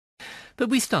But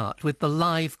we start with the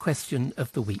live question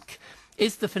of the week.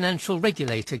 Is the financial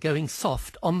regulator going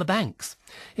soft on the banks?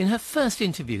 In her first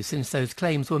interview since those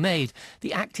claims were made,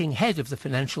 the acting head of the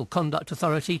Financial Conduct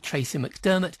Authority, Tracey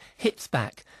McDermott, hits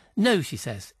back. No, she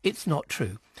says, it's not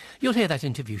true. You'll hear that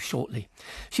interview shortly.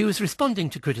 She was responding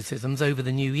to criticisms over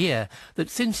the new year that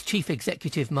since Chief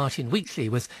Executive Martin Wheatley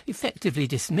was effectively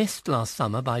dismissed last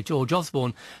summer by George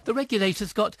Osborne, the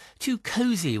regulators got too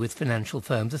cosy with financial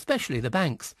firms, especially the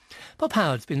banks. Bob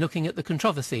Howard's been looking at the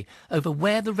controversy over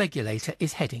where the regulator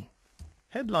is heading.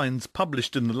 Headlines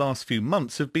published in the last few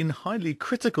months have been highly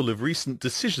critical of recent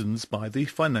decisions by the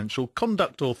Financial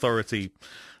Conduct Authority.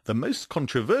 The most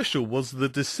controversial was the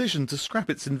decision to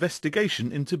scrap its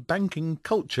investigation into banking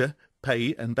culture,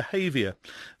 pay and behaviour.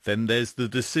 Then there's the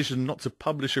decision not to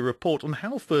publish a report on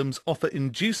how firms offer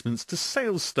inducements to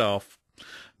sales staff,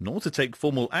 nor to take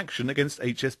formal action against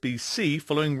HSBC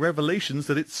following revelations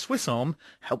that its Swiss arm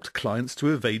helped clients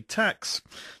to evade tax.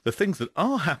 The things that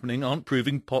are happening aren't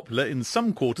proving popular in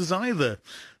some quarters either.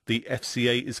 The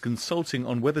FCA is consulting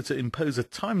on whether to impose a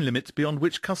time limit beyond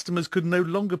which customers could no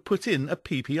longer put in a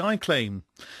PPI claim.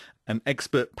 An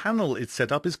expert panel it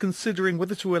set up is considering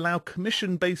whether to allow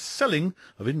commission-based selling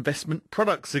of investment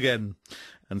products again.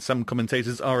 And some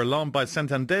commentators are alarmed by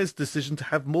Santander's decision to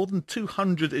have more than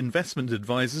 200 investment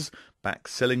advisors back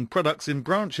selling products in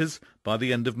branches by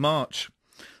the end of March.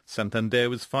 Santander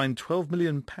was fined £12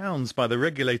 million by the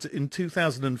regulator in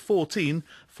 2014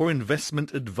 for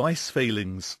investment advice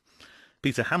failings.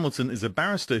 Peter Hamilton is a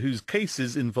barrister whose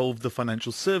cases involve the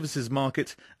financial services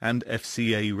market and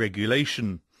FCA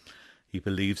regulation. He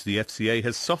believes the FCA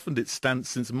has softened its stance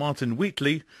since Martin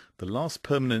Wheatley, the last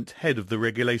permanent head of the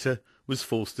regulator, was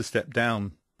forced to step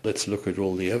down. Let's look at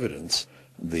all the evidence.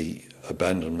 The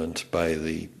abandonment by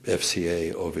the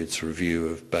FCA of its review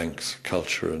of banks'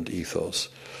 culture and ethos,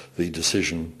 the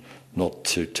decision not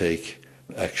to take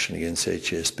action against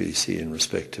HSBC in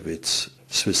respect of its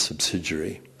Swiss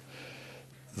subsidiary,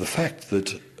 the fact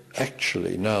that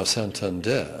actually now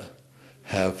Santander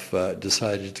have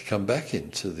decided to come back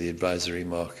into the advisory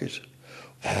market,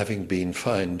 having been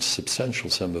fined a substantial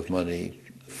sum of money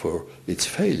for its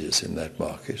failures in that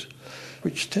market,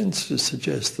 which tends to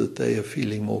suggest that they are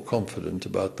feeling more confident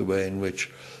about the way in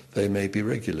which they may be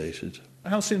regulated.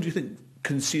 How soon do you think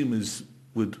consumers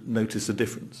would notice a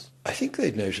difference? I think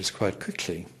they'd notice quite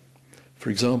quickly. For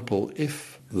example,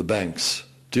 if the banks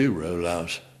do roll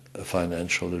out a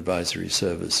financial advisory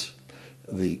service,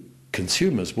 the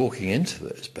consumers walking into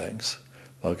those banks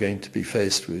are going to be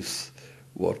faced with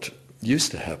what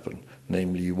used to happen,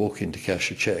 namely you walk in to cash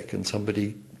a cheque and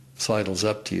somebody sidles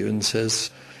up to you and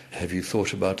says, have you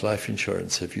thought about life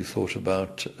insurance? Have you thought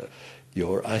about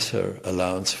your ISA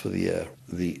allowance for the year?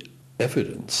 The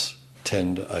evidence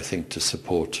tend, I think, to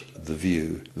support the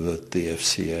view that the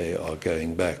FCA are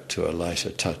going back to a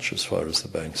lighter touch as far as the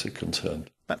banks are concerned.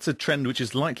 That's a trend which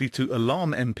is likely to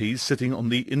alarm MPs sitting on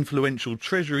the influential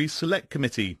Treasury Select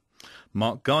Committee.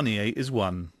 Mark Garnier is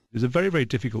one. It's a very, very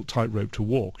difficult tightrope to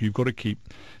walk. You've got to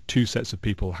keep two sets of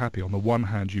people happy. On the one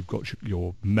hand, you've got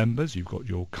your members, you've got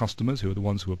your customers, who are the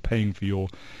ones who are paying for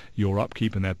your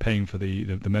upkeep, and they're paying for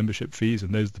the membership fees,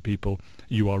 and those are the people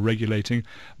you are regulating.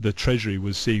 The Treasury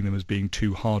was seeing them as being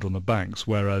too hard on the banks,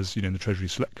 whereas in the Treasury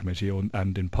Select Committee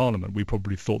and in Parliament, we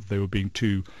probably thought they were being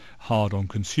too hard on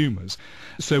consumers.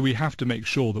 So we have to make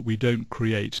sure that we don't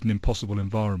create an impossible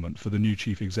environment for the new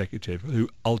chief executive, who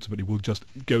ultimately will just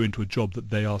go into a job that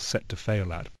they are set to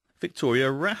fail at. Victoria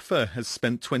Raffer has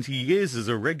spent 20 years as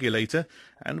a regulator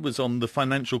and was on the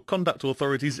Financial Conduct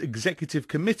Authority's Executive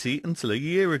Committee until a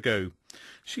year ago.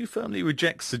 She firmly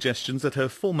rejects suggestions that her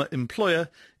former employer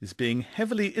is being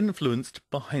heavily influenced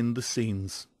behind the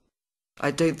scenes.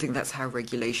 I don't think that's how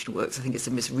regulation works. I think it's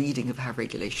a misreading of how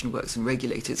regulation works and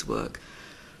regulators work.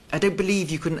 I don't believe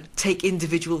you can take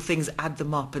individual things, add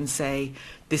them up and say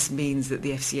this means that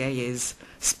the FCA is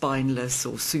spineless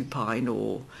or supine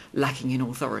or lacking in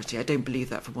authority. I don't believe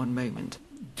that for one moment.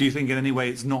 Do you think in any way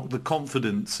it's not the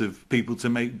confidence of people to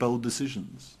make bold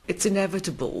decisions? It's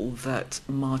inevitable that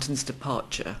Martin's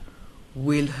departure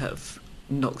will have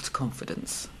knocked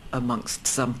confidence amongst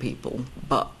some people,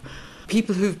 but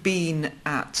people who've been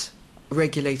at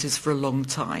regulators for a long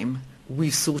time,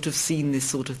 we've sort of seen this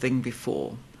sort of thing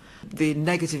before. The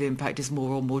negative impact is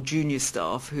more on more junior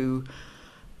staff who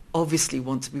obviously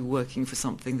want to be working for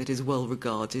something that is well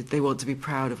regarded. They want to be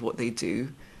proud of what they do.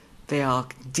 They are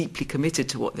deeply committed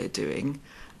to what they're doing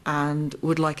and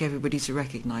would like everybody to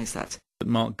recognise that. But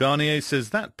Mark Garnier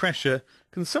says that pressure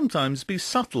can sometimes be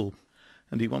subtle,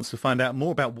 and he wants to find out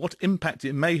more about what impact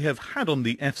it may have had on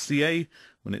the FCA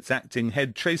when its acting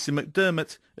head Tracey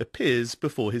McDermott appears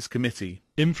before his committee.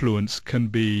 Influence can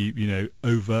be,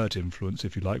 overt influence,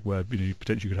 if you like, where you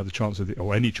potentially could have the chance of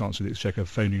or any chance of the Exchequer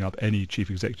phoning up any chief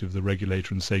executive of the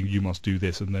regulator and saying you must do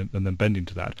this, and then bending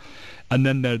to that. And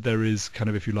then there is kind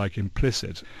of, if you like,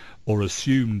 implicit or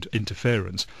assumed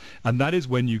interference, and that is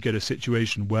when you get a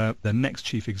situation where the next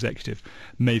chief executive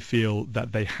may feel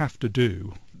that they have to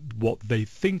do what they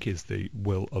think is the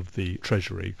will of the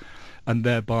Treasury, and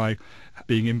thereby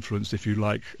being influenced, if you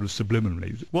like,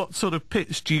 subliminally. What sort of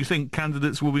pitch do you think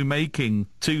candidates will be making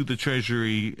to the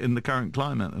Treasury in the current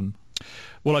climate?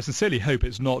 Well, I sincerely hope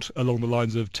it's not along the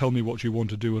lines of tell me what you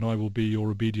want to do and I will be your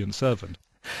obedient servant.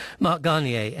 Mark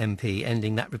Garnier MP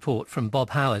ending that report from Bob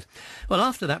Howard. Well,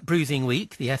 after that bruising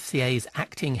week, the FCA's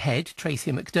acting head,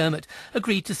 Tracey McDermott,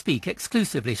 agreed to speak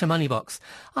exclusively to Moneybox.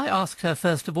 I asked her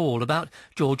first of all about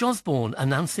George Osborne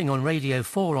announcing on Radio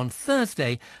 4 on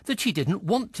Thursday that she didn't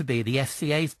want to be the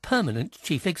FCA's permanent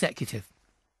chief executive.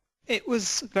 It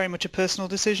was very much a personal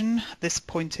decision. At this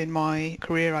point in my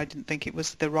career, I didn't think it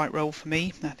was the right role for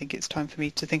me. I think it's time for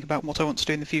me to think about what I want to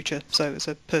do in the future. So it's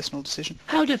a personal decision.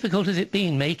 How difficult has it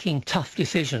been making tough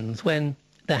decisions when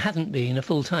there hasn't been a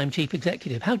full-time chief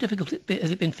executive? How difficult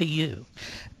has it been for you?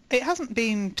 It hasn't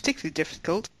been particularly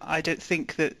difficult. I don't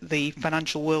think that the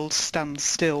financial world stands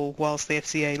still whilst the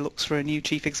FCA looks for a new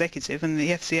chief executive, and the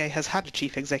FCA has had a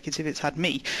chief executive, it's had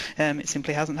me. It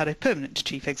simply hasn't had a permanent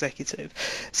chief executive.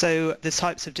 So the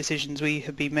types of decisions we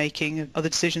have been making are the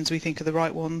decisions we think are the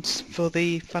right ones for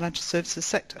the financial services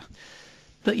sector.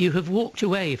 But you have walked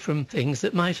away from things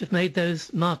that might have made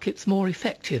those markets more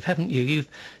effective, haven't you? You've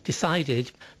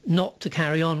decided not to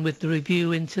carry on with the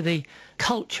review into the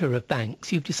culture of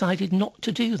banks. You've decided not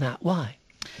to do that. Why?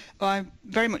 Well, I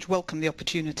very much welcome the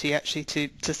opportunity actually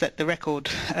to set the record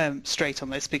straight on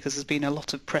this, because there's been a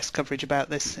lot of press coverage about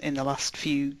this in the last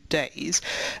few days.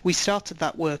 We started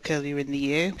that work earlier in the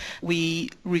year.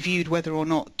 We reviewed whether or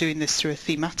not doing this through a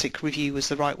thematic review was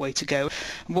the right way to go.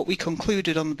 And what we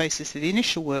concluded on the basis of the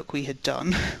initial work we had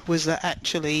done was that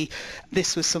actually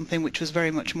this was something which was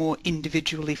very much more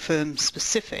individually firm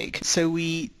specific. So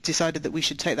we decided that we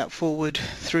should take that forward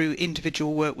through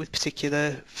individual work with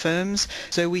particular firms.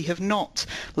 So we have not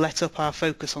let up our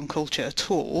focus on culture at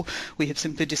all. We have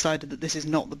simply decided that this is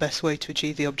not the best way to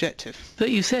achieve the objective. But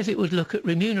you said it would look at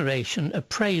remuneration,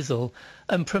 appraisal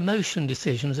and promotion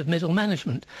decisions of middle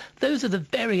management. Those are the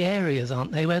very areas,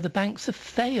 aren't they, where the banks have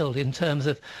failed in terms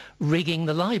of rigging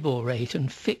the LIBOR rate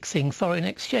and fixing foreign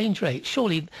exchange rates.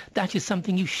 Surely that is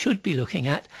something you should be looking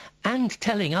at and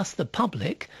telling us, the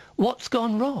public, what's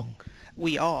gone wrong.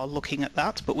 We are looking at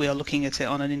that, but we are looking at it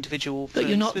on an individual But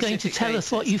you're not going to tell us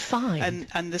what you find.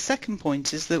 And the second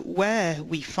point is that where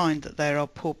we find that there are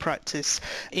poor practice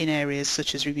in areas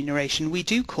such as remuneration, we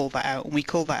do call that out, and we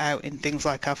call that out in things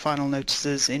like our final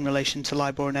notices in relation to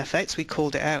LIBOR and FX. We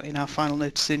called it out in our final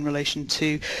notice in relation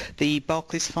to the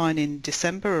Barclays fine in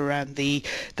December around the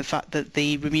fact that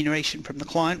the remuneration from the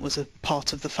client was a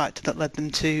part of the factor that led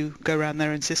them to go around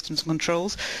their own systems and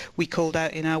controls. We called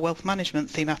out in our wealth management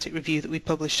thematic review that we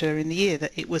published earlier in the year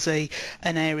that it was an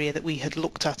area that we had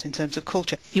looked at in terms of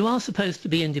culture. You are supposed to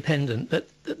be independent, but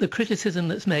the criticism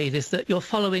that's made is that you're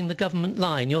following the government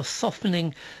line. You're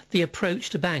softening the approach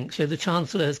to banks. The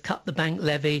Chancellor has cut the bank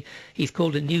levy. He's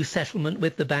called a new settlement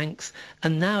with the banks.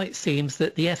 And now it seems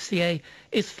that the FCA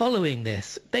is following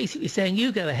this, basically saying,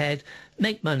 you go ahead,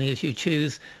 make money as you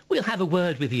choose. We'll have a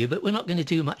word with you, but we're not going to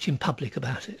do much in public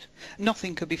about it.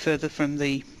 Nothing could be further from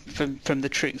the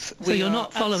truth. So you're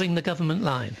not following the government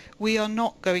line? We are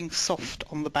not going soft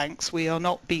on the banks. We are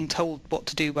not being told what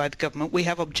to do by the government. We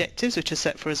have objectives which are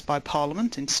set for us by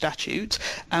Parliament in statute,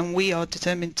 and we are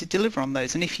determined to deliver on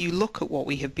those. And if you look at what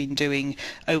we have been doing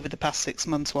over the past 6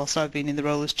 months whilst I've been in the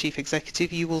role as Chief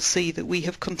Executive, you will see that we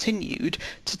have continued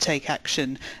to take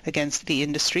action against the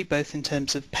industry, both in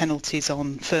terms of penalties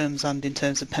on firms and in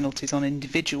terms of penalties on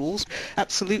individuals,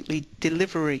 absolutely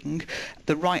delivering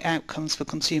the right outcomes for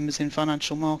consumers in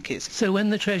financial markets. So when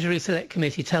the Treasury Select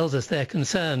Committee tells us they're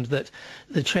concerned that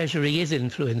the Treasury is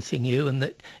influencing you and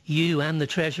that you and the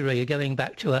Treasury are going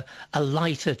back to a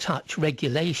lighter touch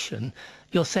regulation,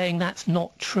 you're saying that's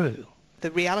not true?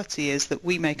 The reality is that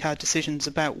we make our decisions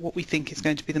about what we think is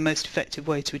going to be the most effective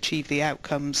way to achieve the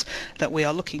outcomes that we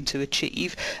are looking to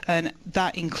achieve, and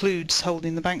that includes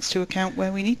holding the banks to account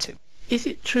where we need to. Is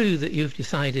it true that you've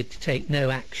decided to take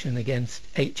no action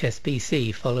against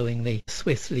HSBC following the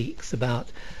Swiss leaks about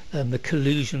the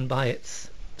collusion by its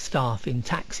staff in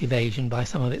tax evasion by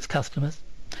some of its customers?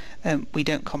 We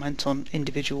don't comment on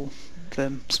individual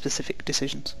specific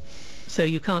decisions. So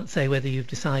you can't say whether you've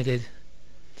decided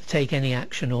to take any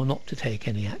action or not to take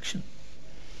any action?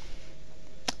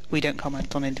 we don't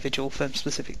comment on individual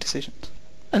firm-specific decisions.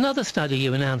 Another study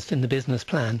you announced in the business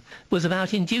plan was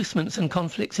about inducements and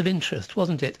conflicts of interest,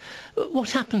 wasn't it?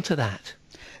 What happened to that?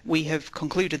 We have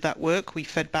concluded that work. We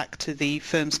fed back to the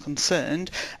firms concerned.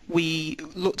 We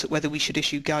looked at whether we should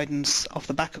issue guidance off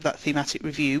the back of that thematic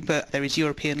review, but there is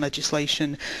European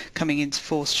legislation coming into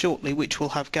force shortly which will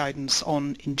have guidance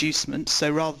on inducements. So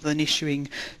rather than issuing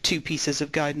two pieces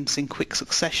of guidance in quick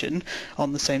succession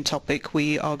on the same topic,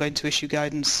 we are going to issue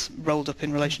guidance rolled up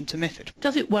in relation to MiFID.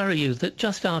 Does it worry you that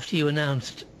just after you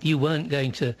announced you weren't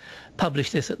going to publish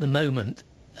this at the moment,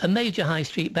 a major high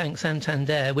street bank,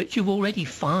 Santander, which you've already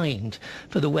fined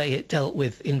for the way it dealt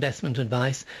with investment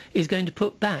advice, is going to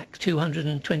put back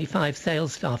 225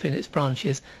 sales staff in its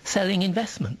branches selling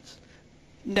investments?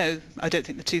 No, I don't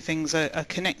think the two things are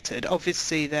connected.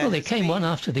 Obviously, they came one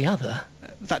after the other.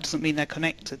 That doesn't mean they're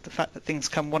connected. The fact that things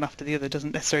come one after the other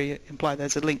doesn't necessarily imply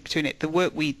there's a link between it. The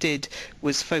work we did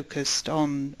was focused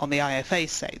on the IFA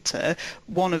sector.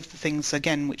 One of the things,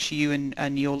 again, which you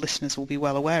and your listeners will be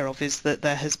well aware of, is that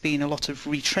there has been a lot of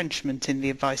retrenchment in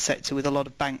the advice sector, with a lot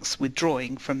of banks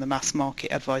withdrawing from the mass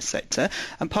market advice sector.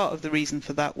 And part of the reason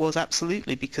for that was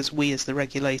absolutely because we, as the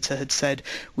regulator, had said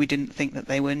we didn't think that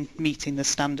they were meeting the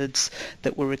standards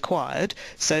that were required.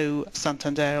 So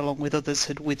Santander, along with others,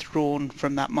 had withdrawn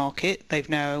from that market. They've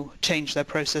now changed their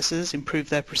processes, improved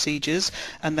their procedures,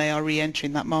 and they are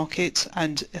re-entering that market.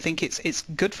 And I think it's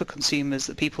good for consumers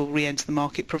that people re-enter the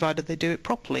market, provided they do it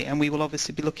properly. And we will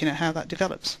obviously be looking at how that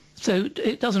develops. So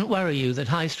it doesn't worry you that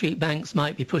high street banks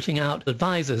might be putting out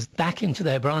advisors back into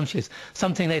their branches,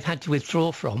 something they've had to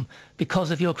withdraw from because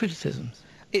of your criticisms?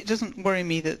 It doesn't worry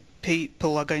me that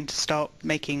people are going to start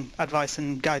making advice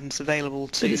and guidance available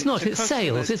to But it's not, it's customers,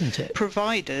 sales, isn't it?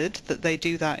 provided that they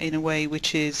do that in a way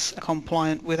which is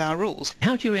compliant with our rules.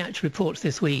 How do you react to reports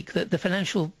this week that the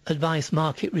Financial Advice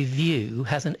Market Review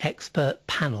has an expert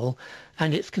panel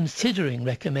and it's considering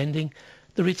recommending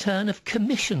the return of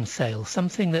commission sales,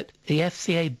 something that the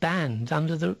FCA banned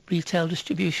under the Retail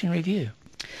Distribution Review?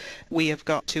 We have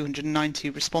got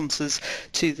 290 responses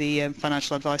to the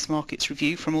Financial Advice Markets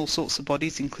Review from all sorts of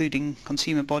bodies, including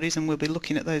consumer bodies, and we'll be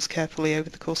looking at those carefully over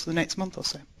the course of the next month or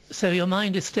so. So your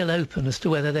mind is still open as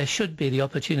to whether there should be the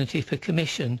opportunity for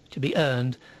commission to be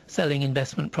earned selling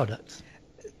investment products?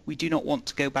 We do not want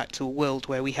to go back to a world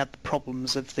where we had the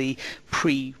problems of the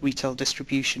pre-retail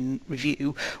distribution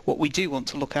review. What we do want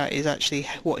to look at is actually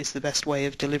what is the best way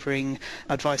of delivering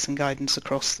advice and guidance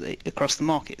across the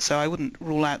market. So I wouldn't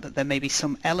rule out that there may be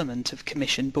some element of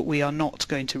commission, but we are not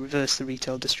going to reverse the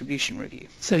retail distribution review.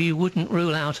 So you wouldn't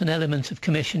rule out an element of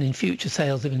commission in future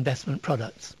sales of investment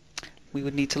products? We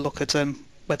would need to look at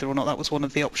whether or not that was one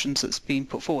of the options that's been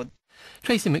put forward.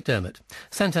 Tracey McDermott.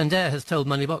 Santander has told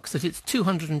Moneybox that its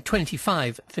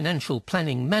 225 financial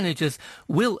planning managers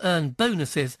will earn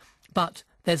bonuses, but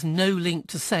there's no link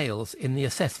to sales in the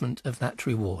assessment of that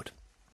reward.